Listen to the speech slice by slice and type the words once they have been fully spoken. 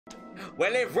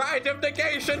Well, if Rite of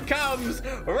Negation comes,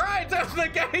 Rite of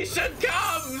Negation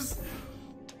comes!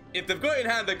 If they've got it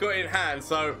in hand, they've got it in hand,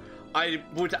 so I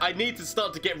need to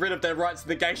start to get rid of their Rites of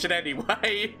Negation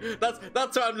anyway. That's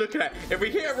what I'm looking at. If we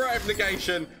hit a Rite of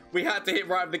Negation, we had to hit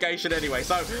Rite of Negation anyway.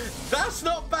 So that's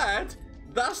not bad.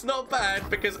 That's not bad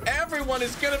because everyone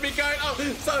is going to be going,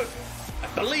 oh, so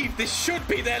I believe this should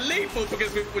be their lethal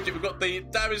because we've got the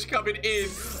damage coming in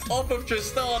off of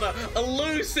Tristana.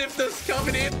 Elusiveness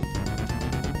coming in.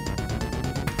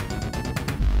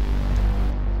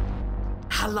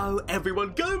 Hello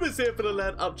everyone, Gomez here for the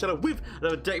LAN Up channel with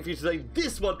another deck for you today.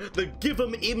 This one, the Give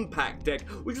 'em Impact deck,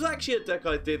 which was actually a deck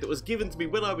idea that was given to me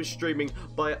when I was streaming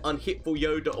by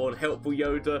unhipfulyoda or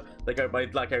unhelpfulyoda. They go by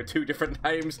like two different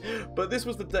names, but this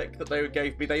was the deck that they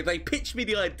gave me. They pitched me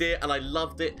the idea and I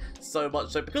loved it so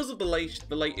much. So because of the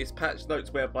latest patch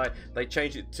notes whereby they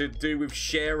changed it to do with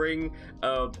sharing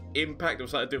impact, it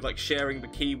was something to do with like sharing the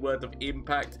keyword of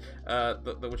impact,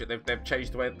 which they've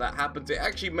changed the way that happens. It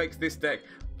actually makes this deck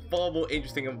far more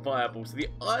interesting and viable. So the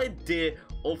idea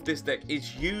of this deck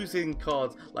is using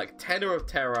cards like Tenor of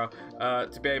Terror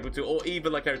to be able to, or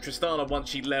even like a Tristana once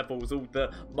she levels, all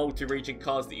the multi-region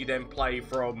cards that you then play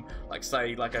from, like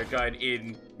say like going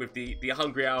in with the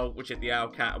Hungry Owl, which is the Owl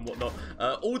Cat and whatnot,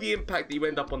 all the impact that you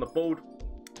end up on the board,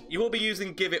 you will be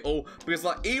using Give It All, because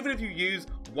like even if you use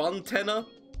one Tenor,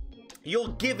 you're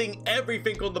giving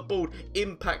everything on the board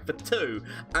impact for 2,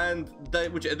 and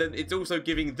then it's also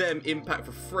giving them impact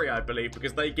for 3, I believe,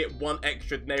 because they get 1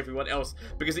 extra than everyone else,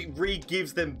 because it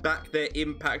re-gives them back their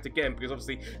impact again, because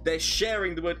obviously they're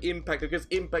sharing the word impact, because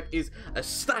impact is a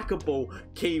stackable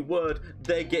keyword,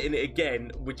 they're getting it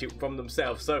again, which is from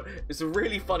themselves. So it's a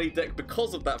really funny deck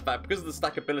because of that fact, because of the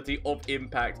stackability of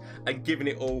impact and giving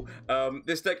it all.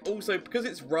 This deck also, because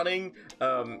it's running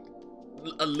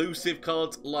elusive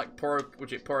cards like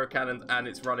Poro Cannons, and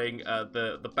it's running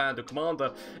the Bandle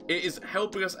Commander, it is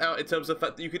helping us out in terms of the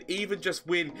fact that you could even just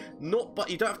win,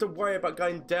 but you don't have to worry about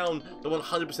going down the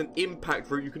 100% impact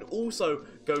route. You can also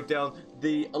go down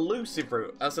the elusive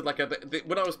route. As I said, like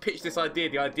when I was pitched this idea,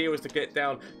 the idea was to get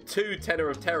down 2 Tenor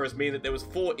of Terrors, meaning that there was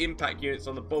 4 impact units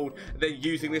on the board, and then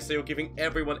using this so you're giving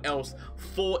everyone else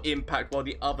 4 impact while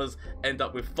the others end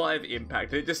up with 5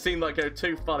 impact. And it just seemed like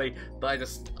too funny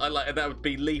that I like that would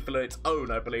be lethal on its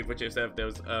own, I believe, which is if there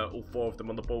was all 4 of them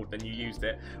on the board, then you used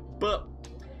it. But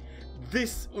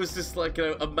this was just like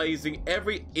amazing.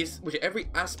 Every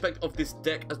aspect of this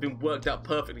deck has been worked out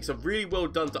perfectly. So really well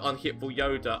done to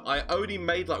unhipfulyoda. I only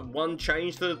made like 1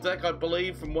 change to the deck, I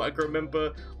believe, from what I can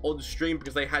remember on stream,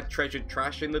 because they had treasured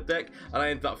trash in the deck, and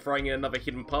I ended up throwing in another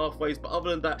hidden pathways. But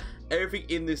other than that, everything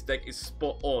in this deck is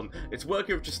spot on. It's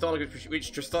working with Tristana,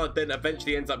 which Tristana then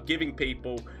eventually ends up giving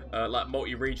people like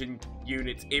multi-region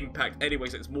units impact anyway,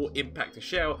 so it's more impact to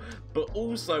shell. But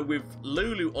also with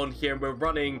Lulu on here, and we're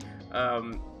running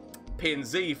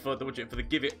P&Z for the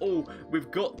Give It All, we've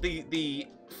got the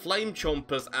Flame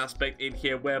Chompers aspect in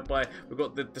here, whereby we've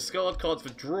got the discard cards for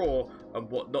draw and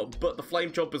whatnot, but the Flame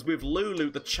Chompers with Lulu,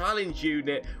 the challenge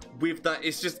unit with that,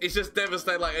 it's just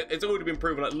devastating. Like, it's already been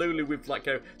proven, like Lulu with like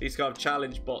these kind of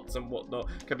challenge bots and whatnot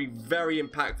can be very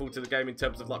impactful to the game in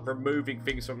terms of like removing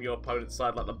things from your opponent's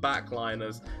side, like the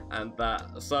backliners and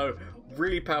that. So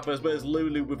really powerful, as well as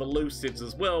Lulu with elusives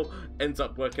as well, ends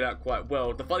up working out quite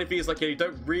well. The funny thing is, like, you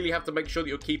don't really have to make sure that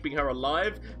you're keeping her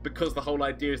alive, because the whole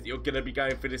idea is that you're going to be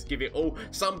going for this Give It All.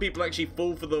 Some people actually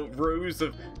fall for the ruse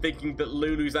of thinking that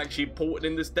Lulu's actually important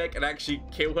in this deck and actually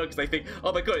kill her, because they think,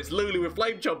 oh my god, it's Lulu with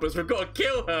Flame Chompers, we've got to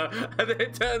kill her. And then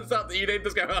it turns out that you then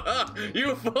just go, haha,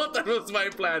 you thought that was my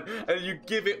plan, and you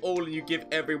give it all, and you give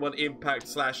everyone impact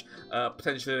slash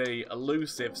potentially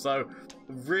elusive. So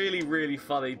really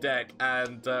funny deck,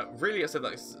 and really, I said,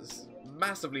 like, it's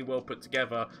massively well put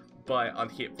together by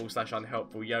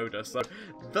unhipful/unhelpfulyoda. So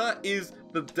that is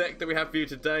the deck that we have for you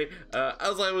today.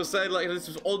 As I was saying, like, this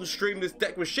was on stream. This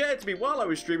deck was shared to me while I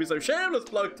was streaming, so shameless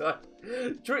plug time.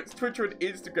 Twitter and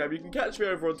Instagram. You can catch me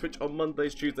over on Twitch on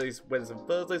Mondays, Tuesdays, Wednesdays and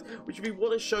Thursdays, which if you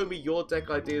want to show me your deck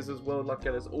ideas as well, like,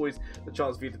 there's always the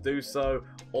chance for you to do so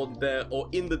on there or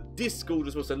in the Discord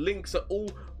as well. So links are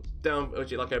all down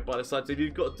like by the side. So if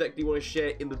you've got a deck that you want to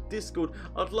share in the Discord,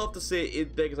 I'd love to see it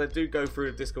in there, because I do go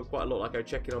through the Discord quite a lot, like I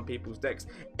check in on people's decks.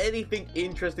 Anything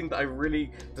interesting that I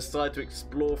really decide to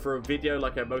explore for a video,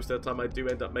 like most of the time I do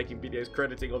end up making videos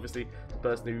crediting obviously the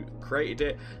person who created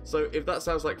it. So if that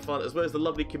sounds like fun, as well as the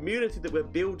lovely community that we're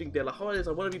building there, like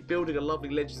I want to be building a lovely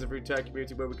Legends of Runeterra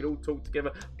community where we can all talk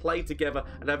together, play together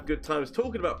and have good times.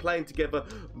 Talking about playing together,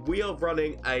 we are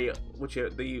running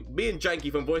me and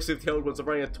Janky from Voice of the Old Ones are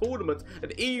running a tournament tournament,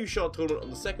 an EU LoR tournament on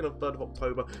the 2nd and 3rd of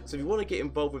October. So if you want to get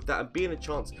involved with that and be in a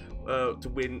chance to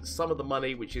win some of the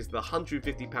money, which is the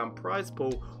 £150 prize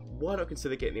pool, why not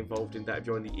consider getting involved in that if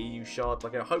you're in the EU shard?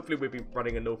 Like, hopefully we'll be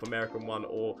running a North American one,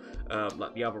 or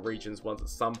like the other regions ones at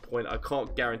some point. I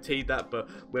can't guarantee that, but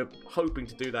we're hoping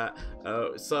to do that.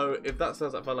 So if that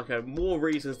sounds like fun, like more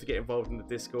reasons to get involved in the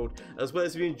Discord, as well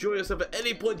as if you enjoy yourself at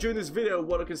any point during this video,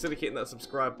 why not consider hitting that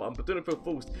subscribe button. But don't feel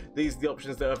forced. These are the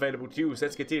options that are available to you. So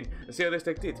let's get in and see how this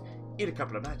deck did in a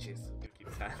couple of matches.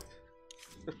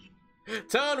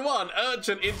 Turn 1,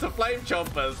 Urchin into Flame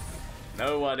Chompers.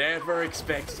 No one ever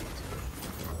expects it.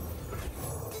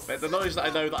 But the knowledge that I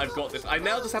know that I've got this, I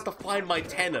now just have to find my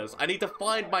tenors. I need to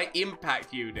find my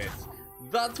impact units.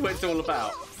 That's what it's all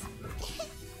about.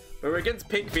 We're against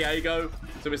Pink Viego,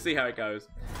 so we'll see how it goes.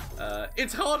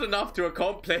 It's hard enough to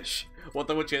accomplish what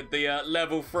the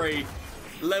level 3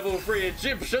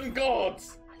 Egyptian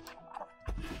gods.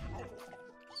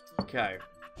 Okay.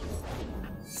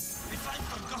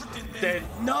 Then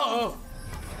no.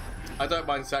 I don't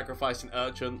mind sacrificing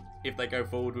Urchin if they go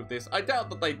forward with this. I doubt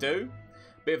that they do,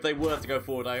 but if they were to go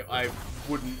forward, I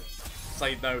wouldn't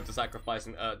say no to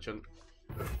sacrificing Urchin.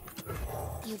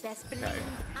 You best believe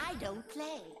I don't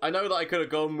play. I know that I could have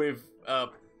gone with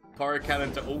Pyro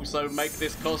Cannon to also make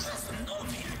this cost.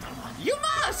 You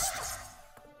must!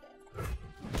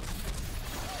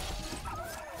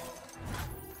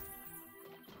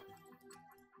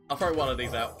 I'll throw one of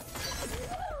these out.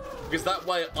 Because that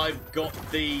way I've got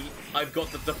the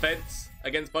defense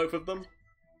against both of them.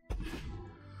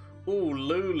 Ooh,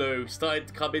 Lulu started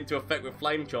to come into effect with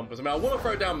Flame Chompers. I mean, I want to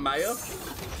throw down Maya.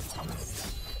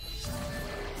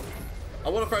 I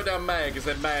want to throw down Maya because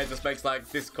then Maya just makes like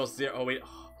this cost 0. Oh, wait.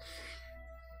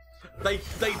 They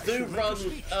do run.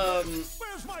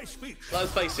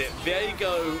 Let's face it,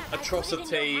 Viego,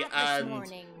 Atrocity, and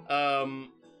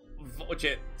what's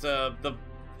it?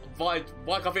 Why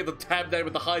can't I think of the tab name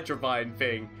with the Hydrovine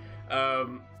thing? Are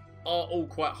all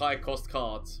quite high cost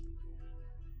cards.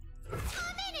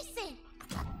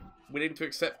 Willing to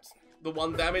accept the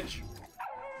 1 damage.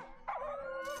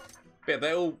 But yeah,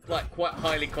 they're all like quite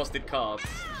highly costed cards.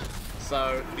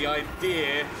 So the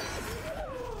idea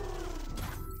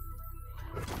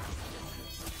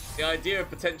of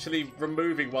potentially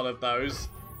removing one of those,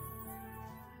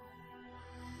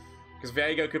 because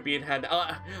Viego could be in hand.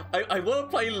 I want to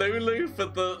play Lulu for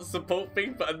the support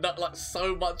thing, but not like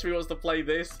so much he wants to play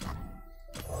this.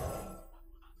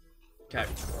 Okay.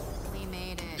 We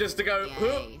made it. Just to go.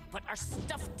 But our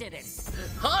stuff didn't.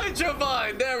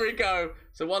 Hydrovine! There we go.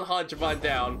 So 1 Hydrovine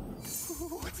down.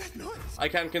 What's that noise? I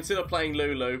can consider playing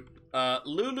Lulu.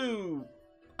 Lulu,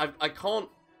 I can't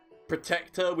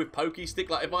protect her with Pokey Stick.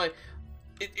 Like if I,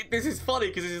 this is funny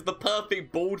because this is the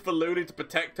perfect board for Lulu to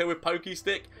protect her with Pokey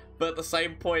Stick. But at the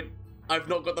same point, I've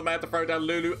not got the man to throw down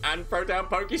Lulu and throw down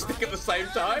Pokey Stick at the same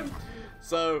time.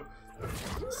 So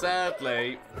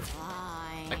sadly,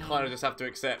 I kind of just have to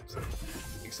accept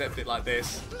it like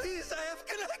this. Please, I have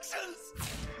connections.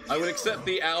 I would accept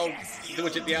the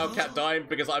Owlcat dying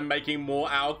because I'm making more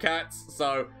Owlcats,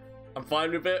 so I'm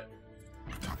fine with it.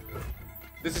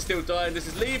 This is still dying. This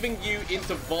is leaving you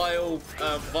into vile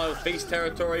feast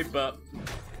territory, but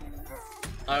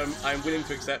I'm willing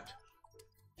to accept.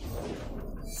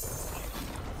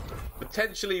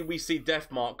 Potentially, we see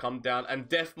Deathmark come down, and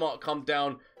Deathmark come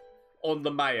down on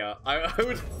the Maya.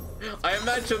 I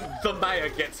imagine the Maya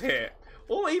gets hit.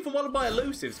 Or even one of my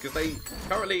elusives, because they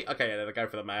currently... Okay, yeah, they go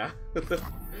for the Maya.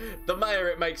 The Maya,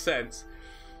 it makes sense.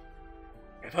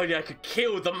 If only I could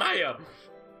kill the Maya.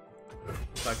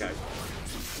 Okay.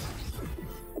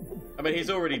 I mean, he's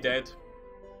already dead.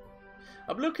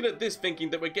 I'm looking at this thinking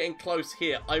that we're getting close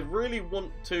here. I really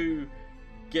want to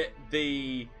get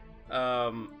the...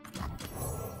 I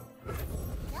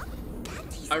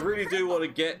really do want to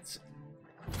get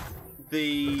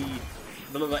the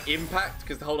impact,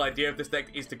 because the whole idea of this deck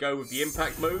is to go with the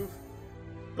impact move.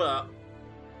 But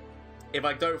if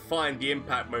I don't find the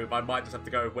impact move, I might just have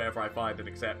to go with whatever I find and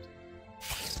accept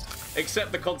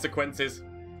the consequences.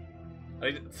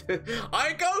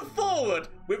 I go forward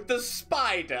with the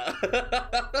spider.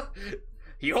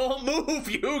 Your move,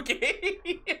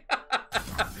 Yugi.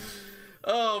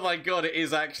 Oh my god, it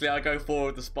is actually. I go forward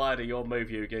with the spider. Your move,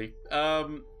 Yugi.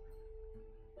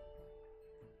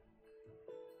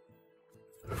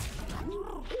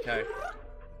 Okay.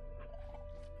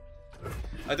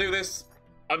 I do this.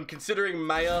 I'm considering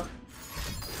Maya.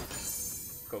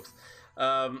 Of course.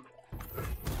 I'm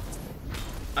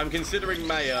considering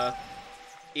Maya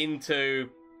into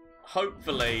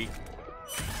hopefully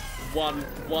one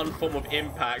form of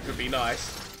impact would be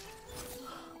nice.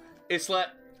 It's like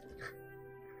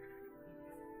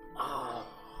Oh,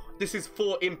 this is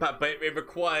 4 impact, but it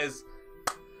requires...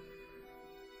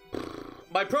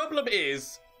 My problem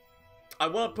is, I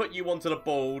want to put you onto the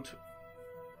board,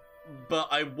 but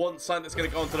I want something that's going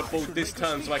to go onto the board this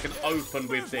turn so I can open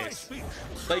with this.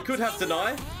 They could have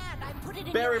deny.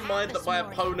 Bear in mind that my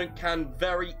opponent can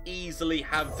very easily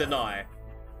have deny.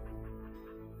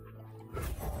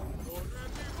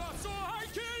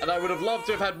 And I would have loved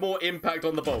to have had more impact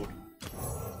on the board.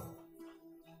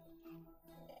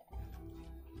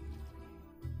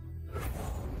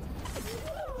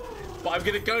 But I'm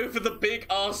going to go for the big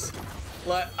ass.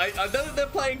 Like, I know that they're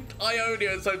playing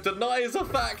Ionia, so deny is a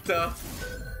factor.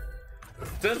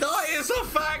 Deny is a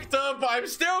factor, but I'm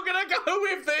still going to go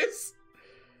with this.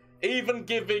 Even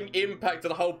giving impact to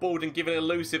the whole board and giving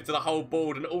elusive to the whole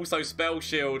board and also spell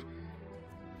shield,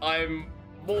 I'm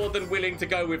more than willing to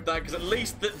go with that, because at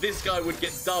least this guy would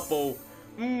get double.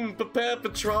 Prepare for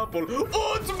trouble.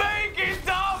 Oh, it's making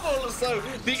double! So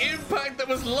the impact that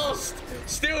was lost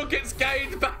still gets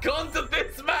gained back onto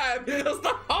this man as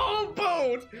the whole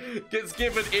board gets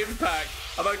given impact.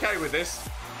 I'm okay with this.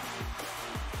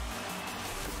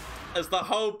 As the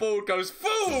whole board goes,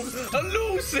 boom!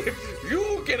 Elusive!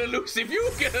 You get elusive,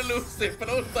 you get elusive, but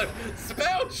also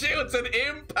spell shields and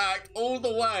impact all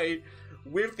the way.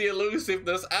 With the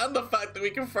elusiveness and the fact that we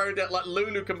can throw down, like,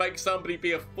 Lulu can make somebody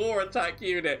be a 4 attack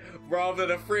unit rather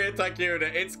than a 3 attack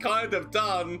unit. It's kind of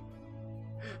done.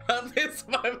 At this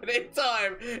moment in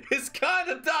time, it's kind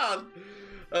of done.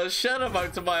 Shadow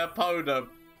Mode to my opponent.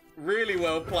 Really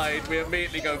well played. We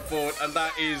immediately go forward, and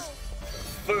that is,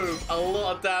 boom, a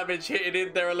lot of damage hitting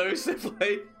in there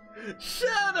elusively.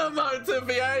 Shadow Mode to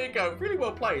Viego. Really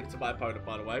well played to my opponent,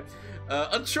 by the way.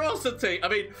 Atrocity. I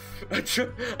mean,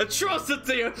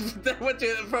 atrocity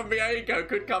from Viego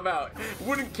could come out. It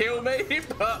wouldn't kill me,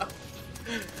 but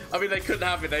I mean, they couldn't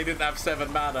have it. They didn't have 7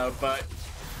 mana, but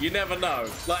you never know.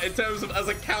 Like, in terms of as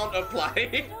a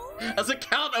counterplay, as a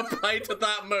counterplay to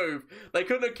that move, they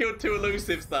couldn't have killed 2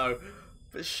 elusives though.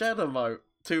 But Shadow Mode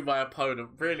to my opponent,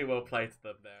 really well played to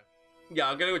them there. Yeah,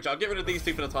 I'll get rid of these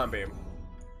 2 for the time being.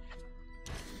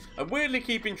 I'm weirdly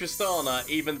keeping Tristana,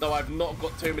 even though I've not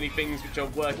got too many things which are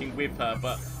working with her,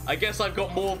 but I guess I've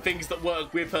got more things that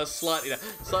work with her slightly now.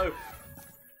 So,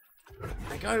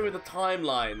 I go with the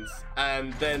timelines,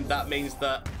 and then that means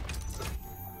that...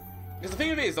 Because the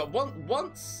thing of it is that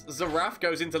once Xerath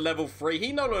goes into level 3,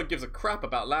 he no longer gives a crap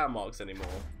about landmarks anymore.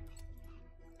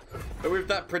 But with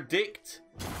that predict,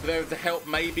 to be able to help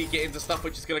maybe get into stuff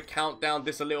which is going to count down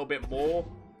this a little bit more,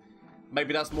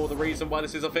 maybe that's more the reason why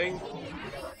this is a thing.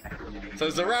 So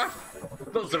Zilean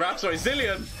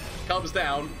comes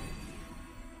down.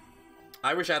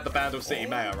 I wish I had the Bandle City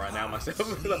Mayor right now myself.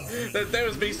 There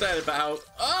was me saying about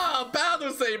how,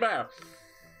 Bandle City Mayor.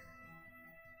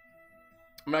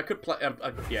 I mean, I could play,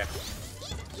 yeah.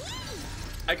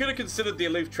 I could have considered the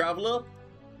Aloof Traveler,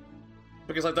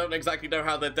 because I don't exactly know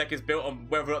how their deck is built on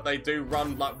whether or not they do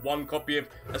run like 1 copy of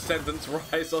Ascendant's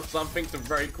Rise or something to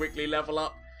very quickly level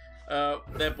up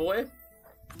their boy.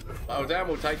 Oh damn,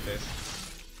 we'll take this.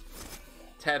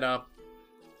 10 up.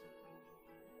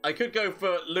 I could go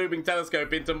for Looming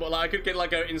Telescope into, like, I could get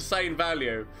like an insane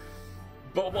value.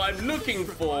 But what I'm looking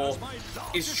for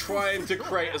is trying to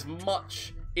create as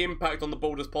much impact on the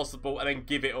board as possible and then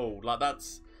give it all. Like,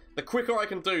 that's, the quicker I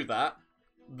can do that,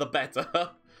 the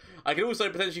better. I can also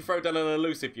potentially throw down an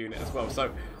elusive unit as well.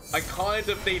 So I kind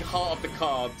of need Heart of the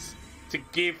Cards to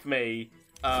give me,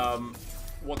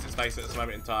 what's its face at this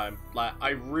moment in time. Like, I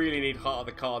really need Heart of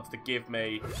the Cards to give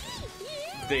me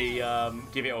the,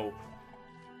 give it all.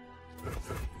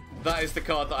 That is the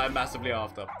card that I'm massively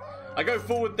after. I go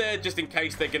forward there just in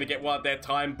case they're going to get one of their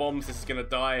time bombs. This is going to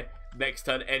die next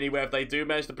turn anyway if they do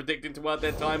manage to predict into one of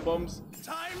their time bombs.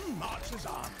 Time marches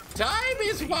on. Time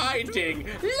is winding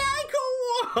like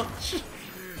a watch.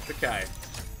 Okay.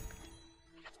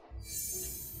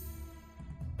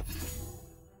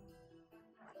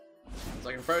 So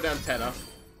I can throw down tenor.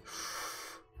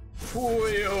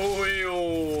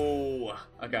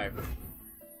 Okay.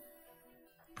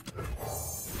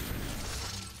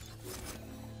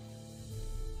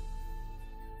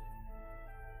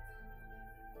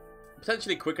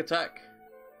 Potentially quick attack.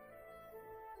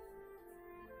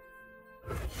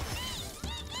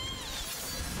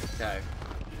 Okay.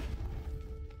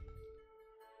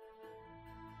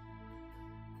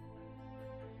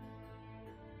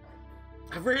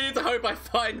 I really need to hope I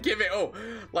find give it all.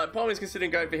 Like, part of me's considering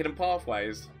going for hidden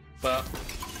pathways, but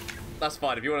that's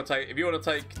fine. If you want to take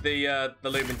the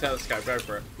Looming Telescope, go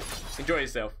for it. Enjoy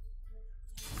yourself.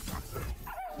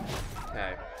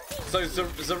 Okay. So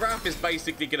Xerath is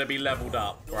basically going to be leveled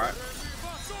up, right?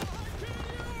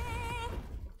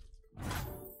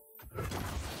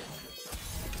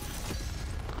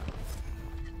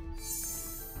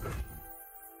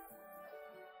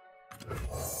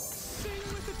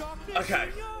 Okay.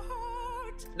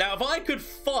 Now, if I could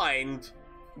find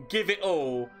Give It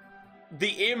All,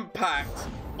 the impact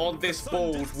on this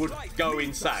board would go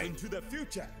insane.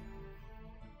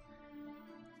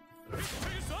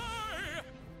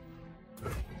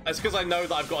 It's because I know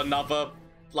that I've got another,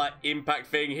 like, impact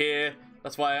thing here.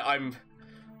 That's why I'm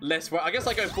less... I guess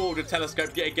I go forward with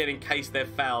Telescope yet again in case they've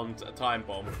found a time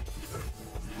bomb.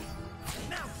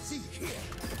 Now see here.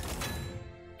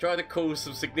 Try to cause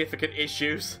some significant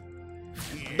issues.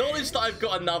 Knowledge that I've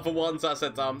got another one, so I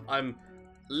said I'm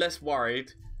less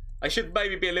worried. I should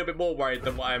maybe be a little bit more worried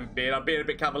than what I'm being. I'm being a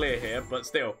bit cavalier here, but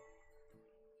still.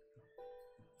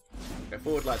 Go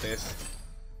forward like this.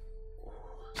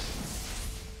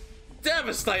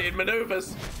 Devastating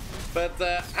maneuvers. But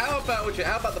how about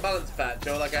the balance patch?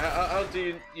 Or like, how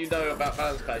do you know about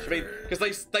balance patch? I mean,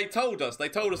 because they told us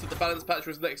that the balance patch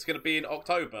was next going to be in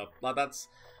October. Like that's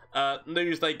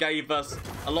news they gave us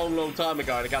a long time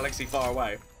ago in a galaxy far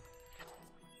away.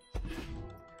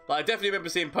 Like, I definitely remember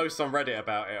seeing posts on Reddit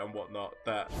about it and whatnot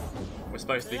that we're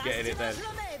supposed to be getting it then.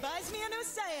 buys me a new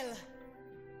sail.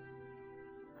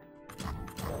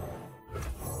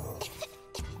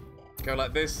 Go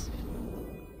like this.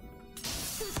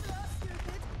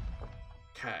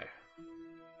 Okay.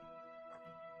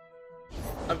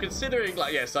 I'm considering,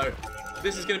 like, yeah, so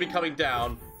this is going to be coming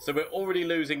down. So we're already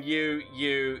losing you.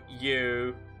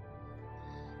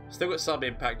 Still got some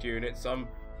impact units. I'm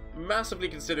massively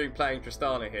considering playing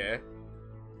Tristana here.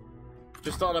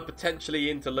 Tristana potentially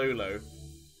into Lulu.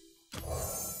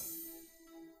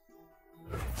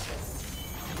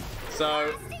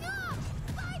 So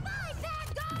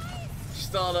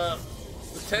Tristana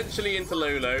potentially into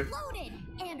Lulu. Loaded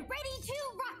and ready to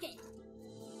rock it.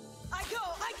 I go.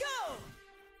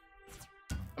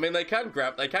 I mean, they can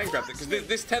grab it because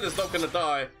this Tennor's not going to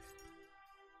die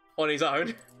on his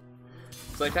own,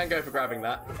 so they can go for grabbing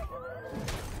that.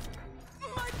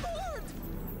 My board.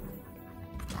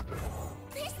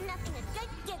 There's nothing a good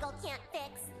giggle can't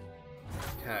fix.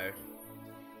 Okay.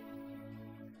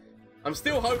 I'm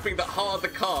still hoping that Heart of the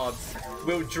Cards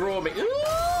will draw me.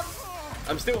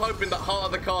 I'm still hoping that Heart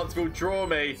of the Cards will draw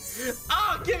me.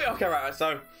 Ah, give it. Okay, right.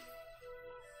 So,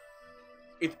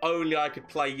 if only I could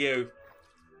play you.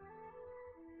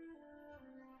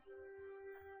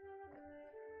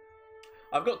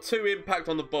 I've got 2 impact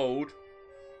on the board.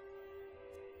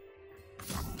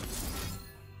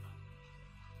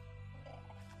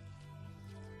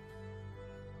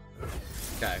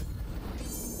 Okay.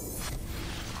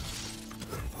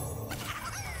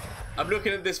 I'm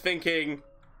looking at this thinking,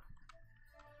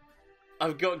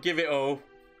 I've got to give it all.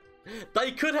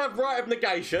 They could have Right of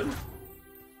Negation.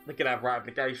 They could have Right of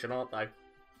Negation, aren't they?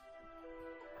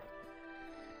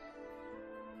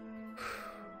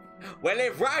 Well,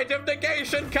 if Right of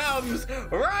Negation comes,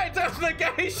 Right of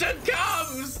Negation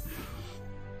comes!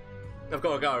 I've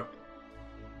got to go.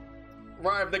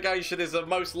 Right of Negation is the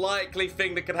most likely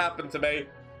thing that could happen to me.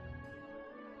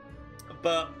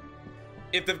 But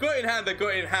if they've got it in hand, they've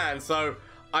got it in hand. So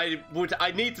I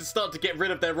need to start to get rid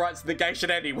of their Rights of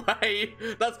Negation anyway.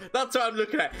 That's what I'm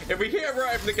looking at. If we hit a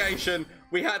Right of Negation,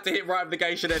 we had to hit Right of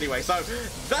Negation anyway. So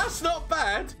that's not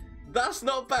bad. That's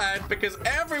not bad because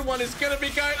everyone is going to be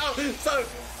going, oh, so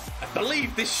I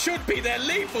believe this should be their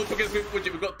lethal because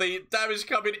we've got the damage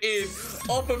coming in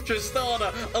off of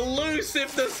Tristana.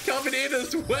 Elusiveness coming in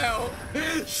as well.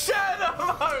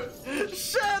 Shadow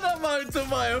mode to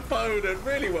my opponent.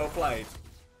 Really well played.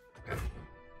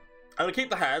 I'm going to keep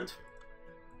the hand.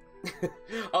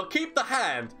 I'll keep the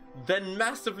hand, then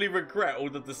massively regret all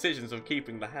the decisions of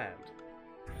keeping the hand.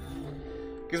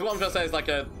 Because what I'm trying to say is like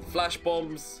a flash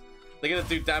bombs. They're going to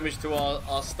do damage to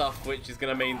our stuff, which is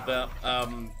going to mean that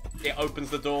it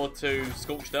opens the door to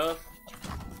Scorched Earth.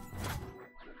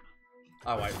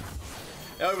 Oh, wait.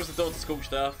 It opens the door to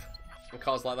Scorched Earth. And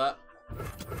cards like that.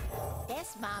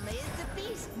 This mama is the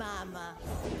beast mama.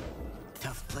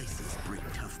 Tough places bring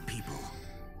tough people.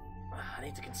 I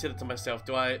need to consider to myself,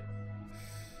 I'd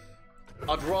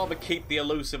rather keep the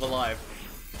elusive alive.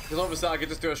 Because obviously I could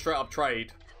just do a straight up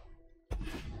trade.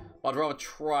 I'd rather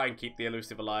try and keep the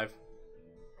elusive alive.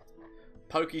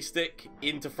 Pokey stick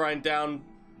into throwing down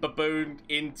Baboon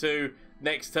into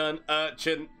next turn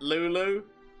Urchin Lulu.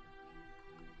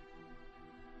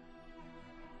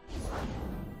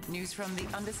 News from the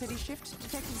Undercity shift,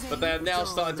 Detective But they are now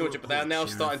starting to watch it. But they are now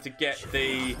starting to get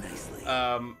the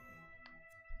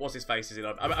what's his face is it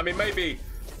on? I mean, maybe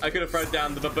I could have thrown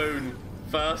down the Baboon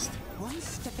first. One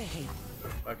step ahead.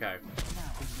 Okay.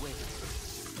 Now wait.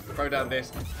 Throw down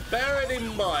this. Bearing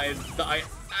in mind that I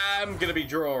am going to be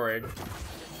drawing.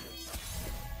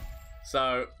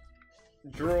 So,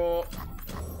 draw.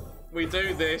 we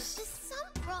do this,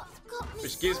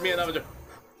 which gives me another...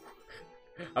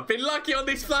 I've been lucky on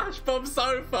these flash bombs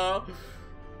so far.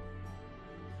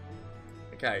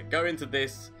 Okay, go into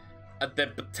this, and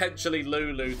then potentially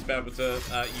Lulu to be able to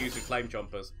use with Flame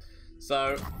Chompers.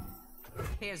 So...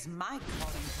 Here's my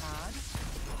calling card.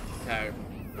 Okay.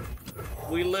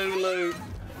 We Lulu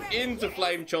into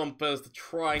Flame Chompers to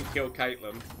try and kill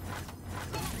Caitlyn.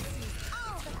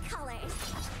 All the colors.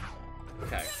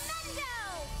 Okay.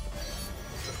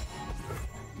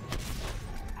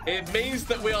 It means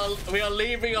that we are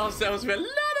leaving ourselves with a lot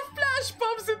of flash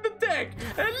bombs in the deck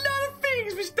and a lot of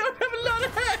things which don't have a lot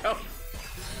of health.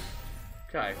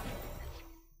 Okay.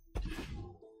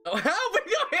 Oh, how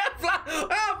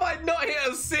have I not hit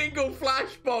a single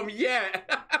flash bomb yet?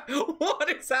 What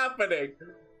is happening?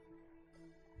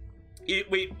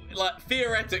 We like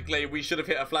theoretically we should have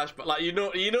hit a flash, but like you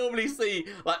normally see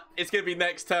like it's gonna be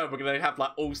next turn we're gonna have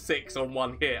like all 6 on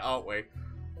one hit, aren't we?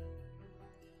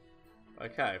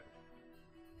 Okay.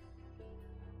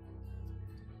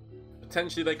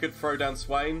 Potentially they could throw down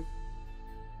Swain.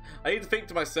 I need to think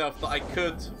to myself that I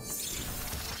could.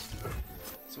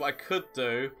 So what I could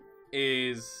do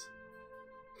is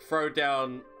throw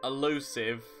down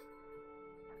elusive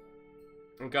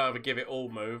and go over give it all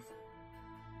move.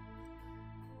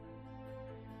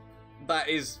 That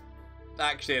is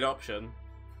actually an option.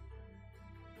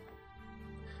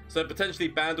 So potentially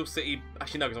Bandle City.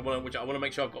 Actually no, because I want to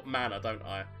make sure I've got mana, don't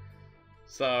I?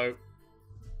 So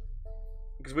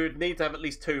because we would need to have at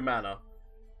least 2 mana.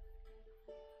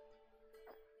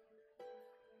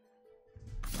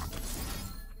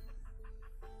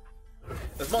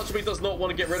 As much as he does not want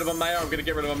to get rid of a mayor, I'm going to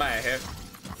get rid of a mayor here.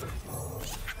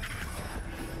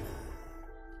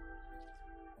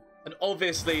 And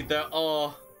obviously there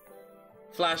are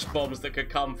flash bombs that could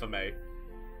come for me.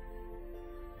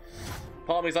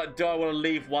 Part of me is like, do I want to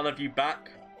leave one of you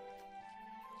back?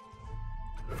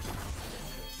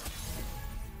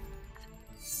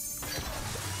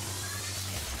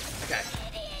 Okay.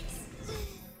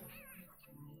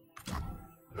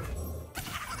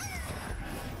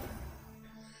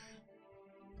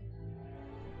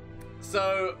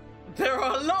 So, there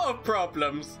are a lot of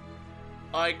problems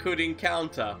I could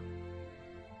encounter.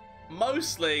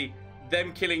 Mostly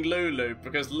them killing Lulu,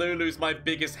 because Lulu's my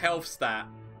biggest health stat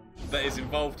that is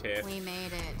involved here. We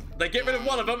made it. They get rid of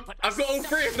one of them. I've got all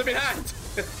 3 of them in hand.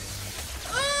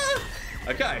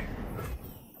 Okay.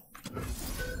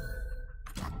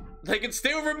 They can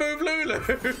still remove Lulu.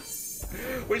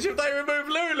 Which if they remove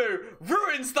Lulu,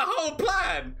 ruins the whole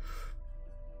plan.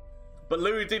 But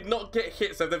Lulu did not get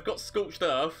hit, so they've got Scorched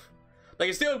Earth. They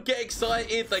can still get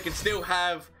excited. They can still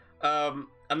have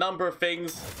a number of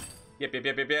things.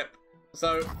 Yep.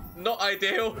 So, not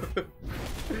ideal.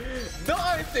 Not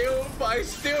ideal, but I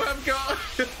still have got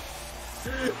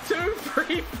 2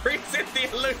 free frees in the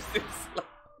elusive slot.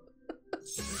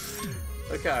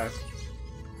 Okay.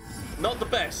 Not the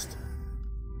best.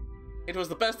 It was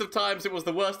the best of times, it was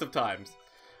the worst of times.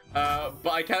 But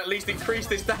I can at least increase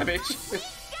this damage.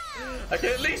 I can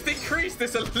at least increase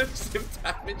this elusive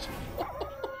damage.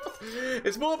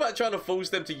 It's more about trying to force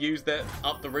them to use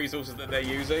up the resources that they're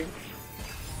using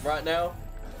right now.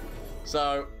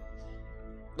 So,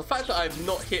 the fact that I've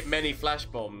not hit many flash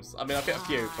bombs, I mean I've hit a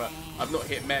few, but I've not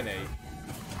hit many.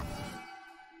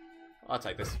 I'll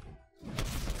take this.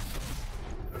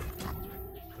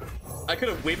 I could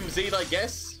have Whimsied, I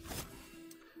guess.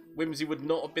 Whimsy would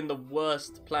not have been the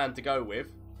worst plan to go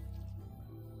with.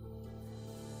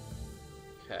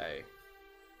 Okay.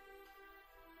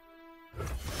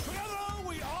 Together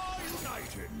we are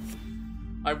united.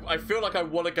 I feel like I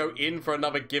want to go in for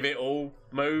another give it all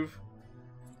move.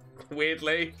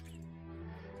 Weirdly.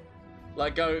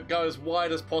 Like go as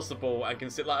wide as possible and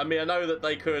consider, like, I mean I know that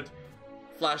they could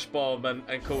flash bomb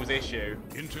and cause issue.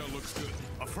 Intel looks good.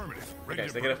 Affirmative. Okay,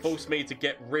 so they're gonna force me to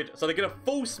get rid, so they're gonna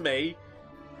force me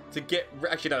to get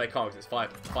actually no they can't because it's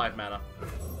 5 mana. They've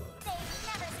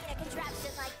never seen a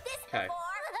contraption like this Okay. before.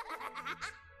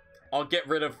 I'll get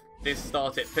rid of this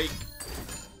start at peak.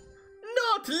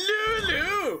 Not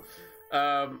Lulu!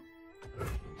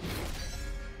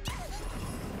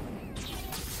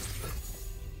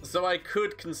 So I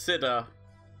could consider...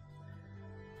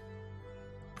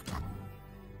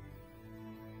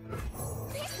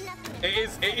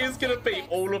 It is going to be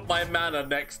all of my mana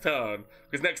next turn.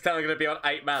 Because next turn I'm going to be on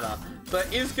 8 mana. So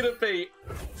it is going to be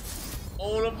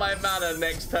all of my mana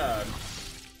next turn.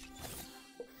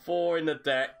 4 in the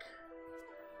deck.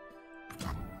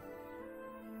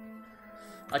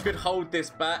 I could hold this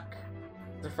back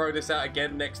to throw this out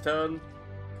again next turn.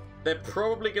 They're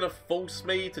probably going to force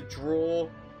me to draw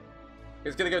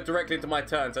It's going to go directly into my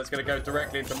turn, so it's going to go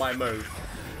directly into my move.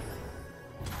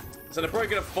 So they're probably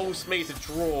going to force me to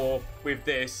draw with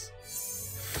this.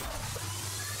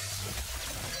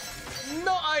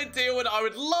 Not ideal, and I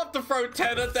would love to throw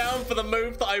Tenor down for the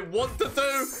move that I want to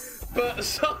do, but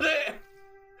sod it.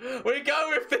 We go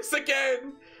with this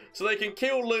again. So they can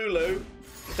kill Lulu,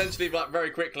 potentially like, very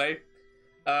quickly.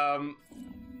 I've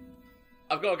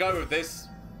got to go with this.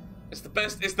 It's the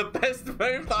best move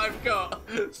that I've got.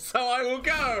 So I will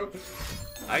go.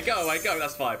 I go,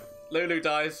 that's fine. Lulu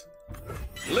dies.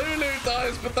 Lulu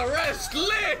dies, but the rest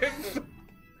live!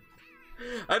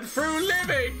 And through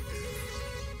living,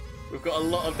 we've got a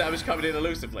lot of damage coming in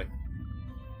elusively.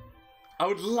 I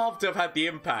would love to have had the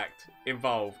impact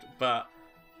involved, but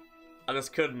I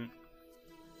just couldn't.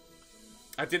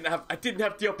 I didn't have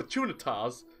the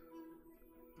opportunities.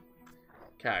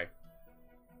 Okay.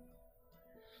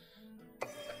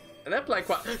 And they're playing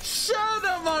quite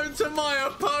Shadowmone to my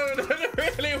opponent.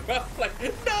 Really well played.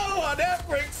 No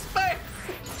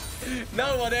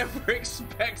one ever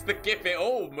expects the give it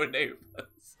all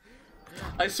maneuvers.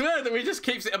 I swear that we just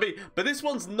keep it. I mean, but this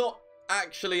one's not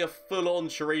actually a full-on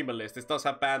Shurima list. This does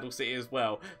have Bandle City as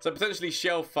well, so potentially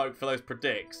Shell Folk for those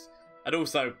predicts, and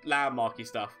also landmarky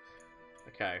stuff.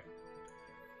 Okay.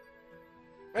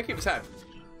 I keep this hand.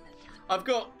 I've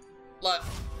got like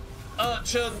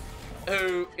Urchin,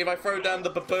 who, if I throw down the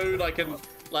baboon, I can,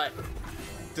 like,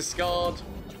 discard.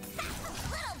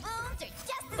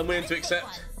 I'm willing to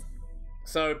accept.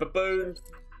 So, baboon.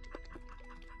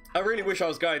 I really wish I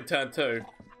was going turn 2.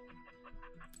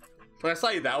 When I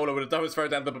say that, all I would have done was throw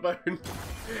down the baboon.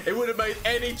 It wouldn't have made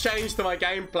any change to my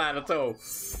game plan at all.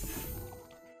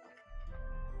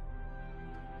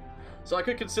 So I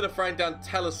could consider throwing down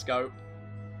Telescope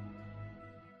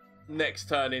next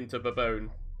turn into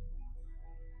baboon.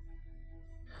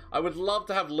 I would love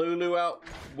to have Lulu out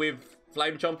with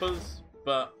Flame Chompers,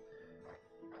 but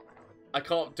I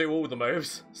can't do all the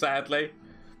moves, sadly.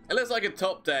 Unless I can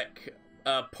top deck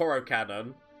Poro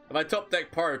Cannon. If I top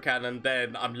deck Poro Cannon,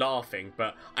 then I'm laughing,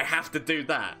 but I have to do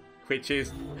that, which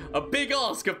is a big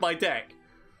ask of my deck.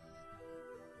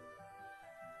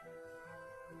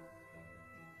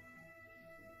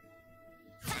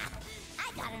 I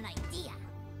got an idea.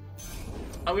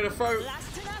 I'm gonna throw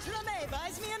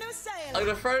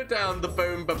down the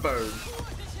Boom Baboon,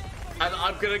 and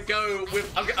I'm gonna go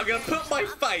with. I'm gonna put my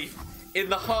faith in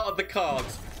the heart of the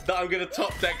cards that I'm gonna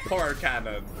top deck Poro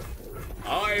Cannon.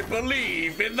 I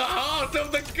believe in the heart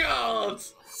of the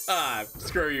cards. Ah,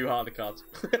 screw you, heart of the cards.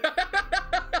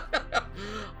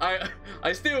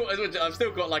 I've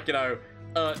still got, like, you know,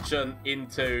 Urchin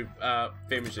into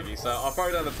Thingamajiggy, so I'll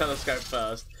throw down the Telescope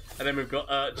first, and then we've got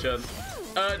Urchin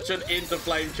into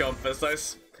Flame Chomper, so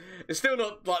it's still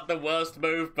not, like, the worst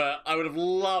move, but I would have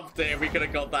loved it if we could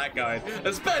have got that going.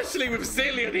 Especially with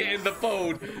Zilean hitting the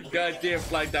board. The idea of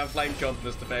flying down Flame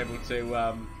Chompers to be able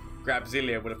to grab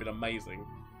Zilean would have been amazing.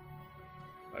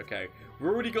 Okay, we've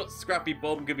already got Scrappy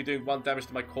Bomb, gonna be doing 1 damage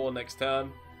to my core next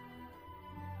turn.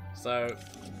 So,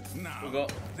 we've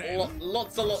got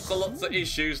lots of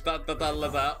issues. Anything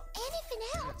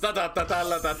else?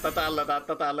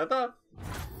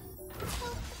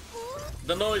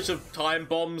 The knowledge of time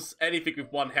bombs, anything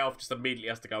with 1 health just immediately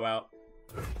has to go out.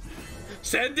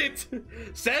 Send it!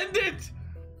 Send it!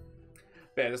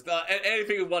 Yeah,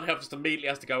 anything with 1 health just immediately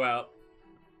has to go out.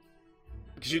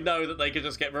 Because you know that they can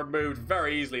just get removed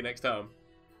very easily next turn.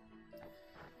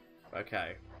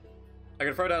 Okay. I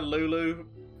can throw down Lulu.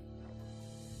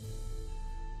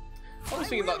 I was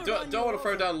thinking, like, do I want to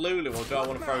throw down Lulu or do I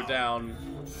want to throw down...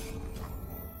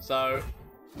 So...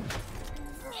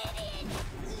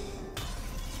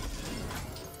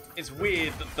 It's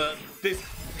weird that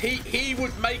he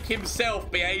would make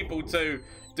himself be able to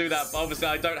do that, but obviously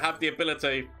I don't have the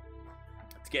ability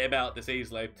to get him out this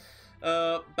easily.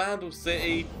 Bandle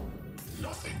City.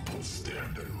 Nothing will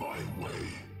stand in my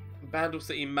way. Bandle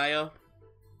City Mayor.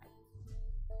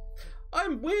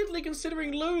 I'm weirdly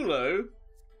considering Lulu.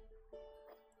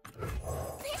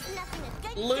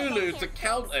 Lulu to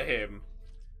counter him.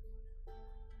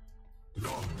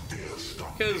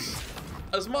 Because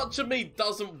as much of me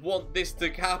doesn't want this to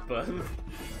happen,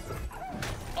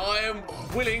 I am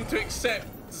willing to accept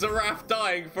Xerath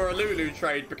dying for a Lulu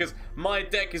trade because my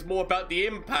deck is more about the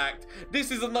impact.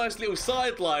 This is a nice little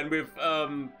sideline with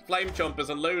Flame Chompers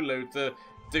and Lulu to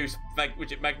do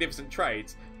magnificent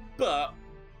trades, but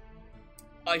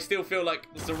I still feel like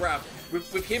Xerath,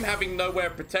 with him having nowhere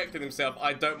protecting himself,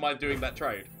 I don't mind doing that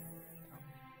trade.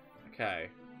 Okay.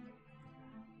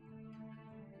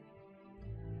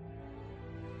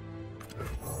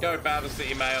 Go Bandle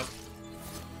City Mayor.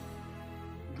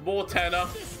 More tenor.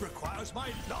 This requires my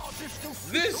largest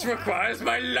official This requires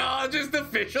my largest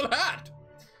official hat.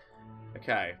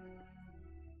 Okay.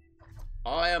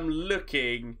 I am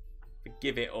looking to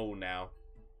give it all now.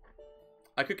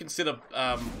 I could consider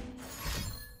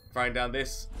throwing down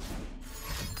this.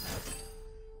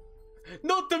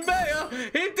 Not the mayor!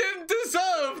 He didn't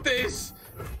deserve this!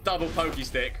 Double pokey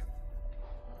stick.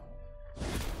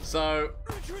 So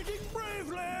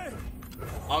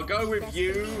I'll go with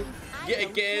you yet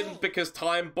again because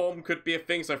time bomb could be a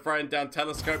thing. So throwing down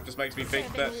telescope just makes me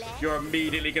think that you're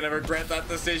immediately gonna regret that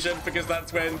decision because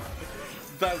that's when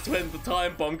the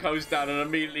time bomb goes down and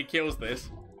immediately kills this.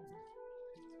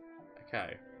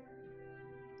 Okay.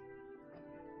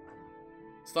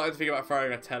 Starting to think about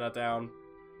throwing a tenor down.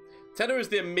 Tenor is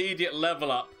the immediate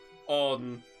level up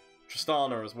on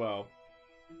Tristana as well.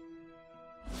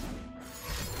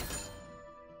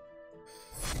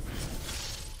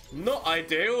 Not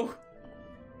ideal.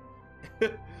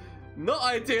 Not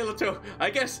ideal at all. I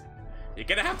guess you're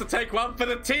gonna have to take one for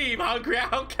the team, Hungry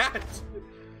Owl Cat.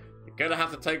 You're gonna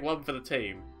have to take one for the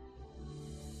team.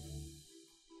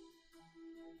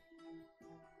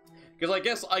 Because I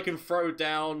guess I can throw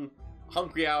down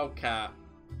Hungry Owl Cat,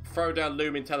 throw down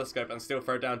Looming Telescope, and still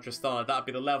throw down Tristana. That'd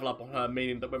be the level up on her,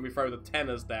 meaning that when we throw the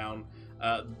tenors down,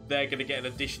 they're going to get an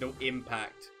additional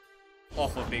impact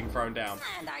off of being thrown down.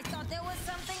 And I thought there was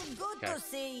something good to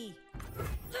see.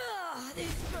 Ugh,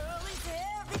 this girl is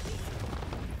heavy.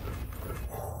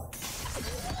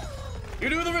 You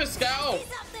do the risk, Owl!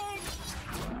 He's up there.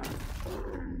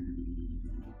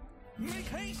 Make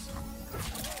haste.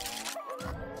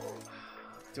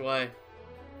 Do I?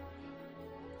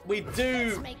 We do.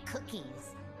 Let's make cookies.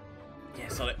 Yeah,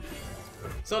 solid.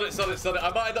 Solid.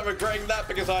 I might end up regretting that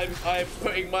because I'm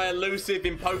putting my elusive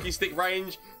in pokey stick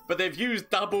range, but they've used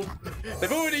double.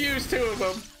 They've already used 2 of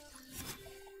them.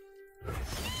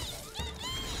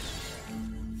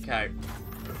 Okay.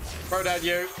 Throw down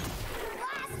you.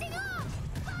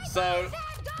 So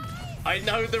I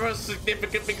know there are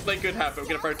significant things they could have, but we're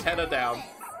gonna throw tenor down.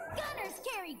 Gunners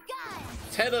carry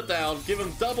guns. Tenor down, give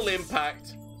them double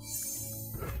impact.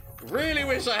 Really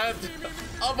wish I had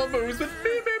other moves, but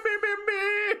me.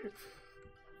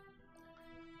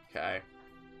 Okay.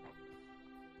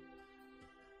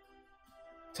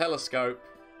 Telescope.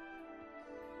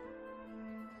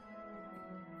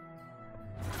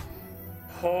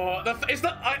 Oh, it's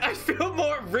not. I feel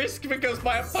more at risk because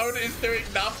my opponent is doing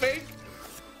nothing.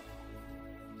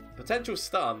 Potential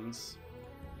stuns.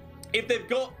 If they've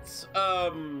got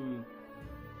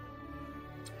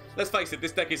let's face it,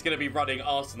 this deck is going to be running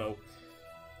Arsenal.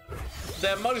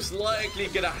 They're most likely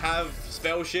going to have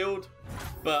Spell Shield,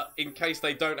 but in case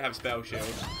they don't have Spell Shield...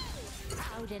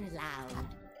 Loud and loud.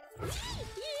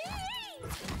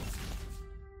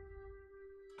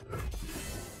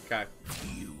 Okay.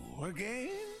 You again?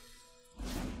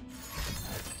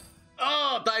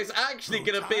 Oh, that is actually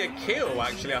going to be a kill,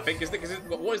 actually, I think. Isn't it? Because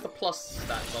what is the plus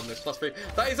stats on this? +3.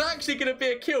 That is actually going to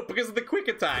be a kill because of the quick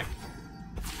attack.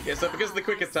 Yeah, so because of the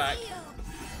quick attack,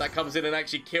 that comes in and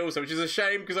actually kills her, which is a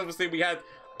shame because obviously we had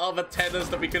other tenors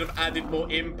that we could have added more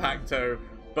impact to.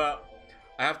 But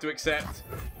I have to accept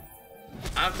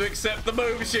the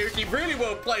move, Shuki. Really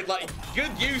well played. Like,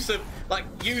 good use of, like,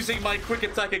 using my quick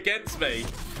attack against me.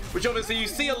 Which obviously you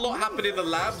see a lot happen in the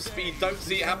labs, but you don't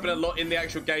see it happen a lot in the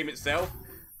actual game itself.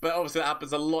 But obviously that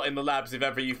happens a lot in the labs if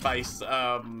ever you face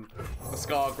the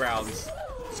Scargrounds.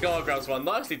 Scargrounds one.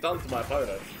 Nicely done to my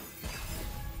opponent.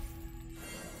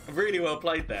 Really well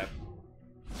played there.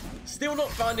 Still not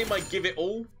finding my give it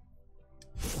all.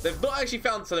 They've not actually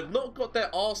found, so they've not got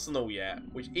their arsenal yet,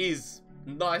 which is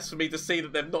nice for me to see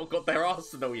that they've not got their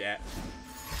arsenal yet.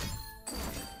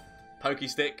 Pokey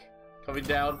stick coming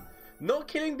down. Not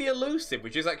killing the elusive,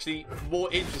 which is actually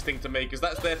more interesting to me because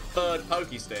that's their 3rd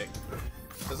pokey stick.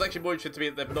 So it's actually more interesting to me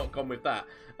that they've not gone with that.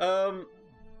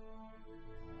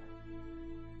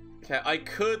 Okay, I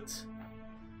could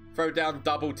throw down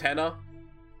double tenor.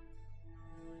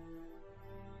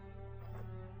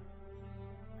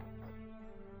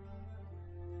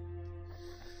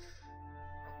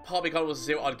 Part of me kind of wants to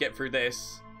see what I'd get through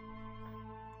this.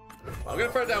 I'm going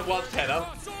to throw down 1 tenor.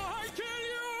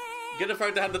 I'm going to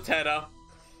throw down the tenor.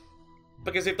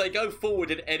 Because if they go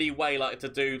forward in any way, like to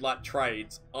do like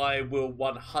trades, I will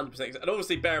 100%. And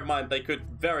obviously, bear in mind, they could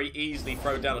very easily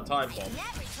throw down a time bomb. I've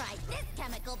never tried this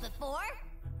chemical before.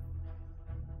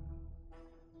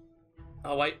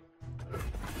 I'll wait.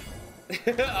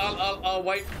 I'll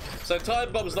wait. So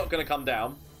time bomb's not going to come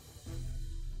down.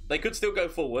 They could still go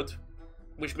forward,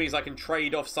 which means I can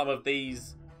trade off some of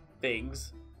these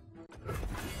things.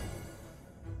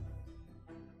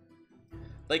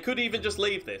 They could even just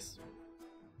leave this.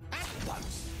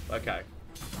 Okay.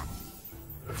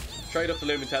 Trade off the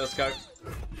Lumen Telescope.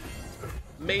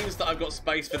 Means that I've got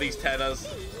space for these tenors.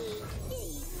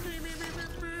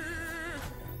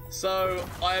 So,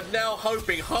 I am now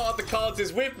hoping Heart of the Cards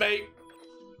is with me.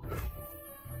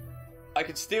 I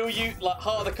could steal you, like,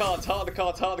 Heart of the Cards, Heart of the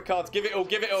Cards, Heart of the Cards. Give it all,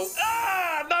 give it all.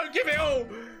 Ah! No, give it all!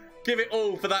 Give it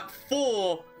all for that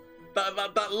 4.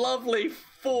 That lovely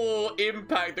 4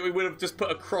 impact that we would have just put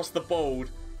across the board.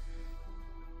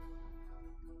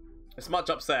 It's much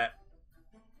upset.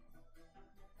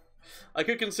 I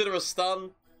could consider a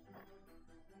stun.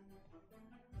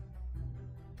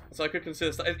 So I could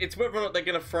consider... It's whether or not they're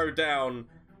going to throw down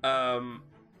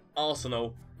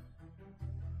Arsenal.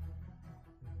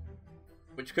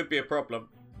 Which could be a problem.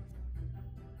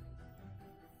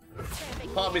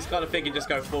 Part of me's kind of thinking just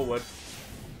go forward.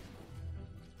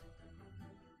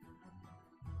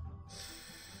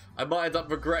 I might end up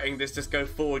regretting this just go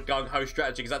forward gung-ho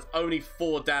strategy, because that's only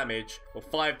 4 damage. Or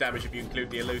 5 damage if you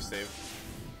include the elusive.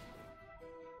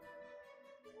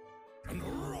 And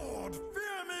Lord,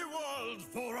 fear me world,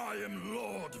 for I am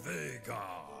Lord Vega.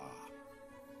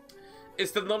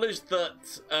 It's the knowledge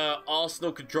that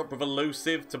Arsenal could drop with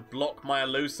elusive to block my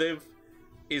elusive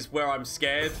is where I'm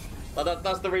scared. But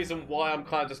that's the reason why I'm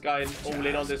kind of just going all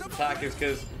in on this attack, is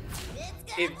because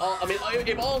if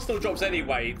Arsenal drops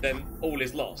anyway, then all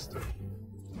is lost.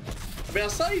 I mean, I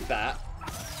say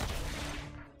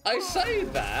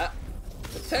that,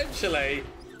 potentially,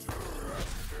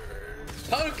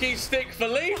 Pokey stick for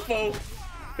lethal.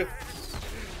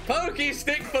 Pokey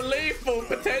stick for lethal,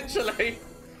 potentially.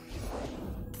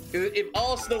 If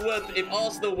Arsenal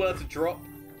were to drop,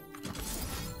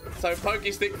 so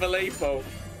Pokey stick for lethal.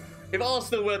 If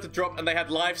Arsenal were to drop and they had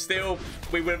lifesteal,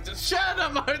 we would have just shut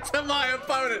them out to my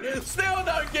opponent. Still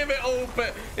don't give it all,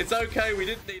 but it's okay. We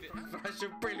didn't need it. Flash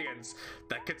of brilliance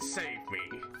that could save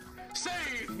me.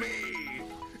 Save me.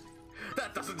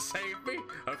 That doesn't save me.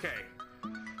 Okay.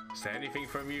 Is there anything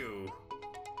from you?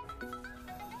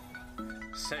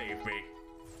 Save me.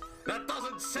 That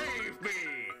doesn't save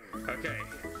me. Okay.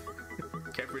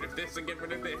 Get rid of this and get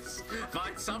rid of this.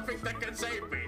 Find something that can save me.